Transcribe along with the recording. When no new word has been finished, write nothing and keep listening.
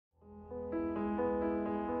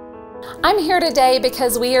I'm here today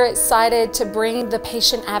because we are excited to bring the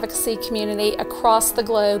patient advocacy community across the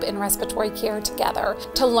globe in respiratory care together,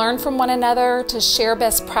 to learn from one another, to share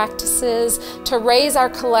best practices, to raise our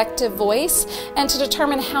collective voice, and to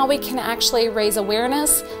determine how we can actually raise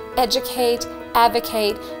awareness, educate,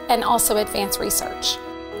 advocate, and also advance research.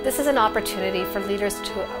 This is an opportunity for leaders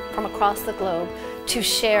from across the globe to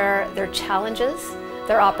share their challenges,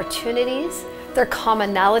 their opportunities, their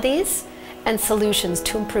commonalities, and solutions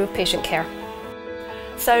to improve patient care.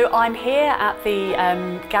 So I'm here at the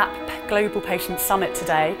GAP Global Patient Summit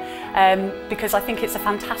today because I think it's a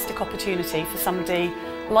fantastic opportunity for somebody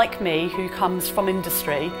like me who comes from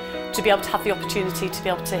industry to be able to have the opportunity to be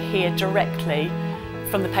able to hear directly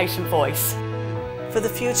from the patient voice. For the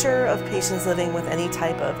future of patients living with any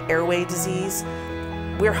type of airway disease,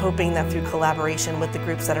 we're hoping that through collaboration with the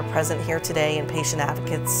groups that are present here today and patient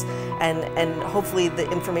advocates and hopefully the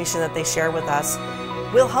information that they share with us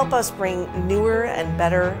will help us bring newer and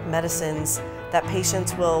better medicines that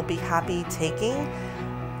patients will be happy taking,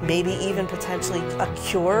 maybe even potentially a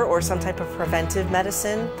cure or some type of preventive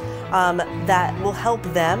medicine that will help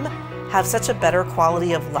them have such a better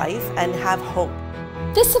quality of life and have hope.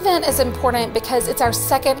 This event is important because it's our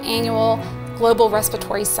second annual Global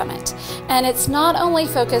Respiratory Summit, and it's not only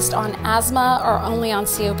focused on asthma or only on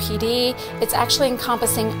COPD, it's actually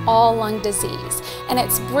encompassing all lung disease, and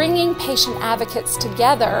it's bringing patient advocates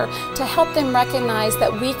together to help them recognize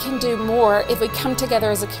that we can do more if we come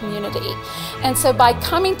together as a community. And so by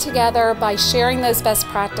coming together, by sharing those best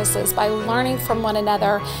practices, by learning from one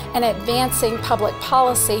another and advancing public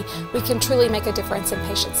policy, we can truly make a difference in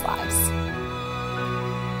patients' lives.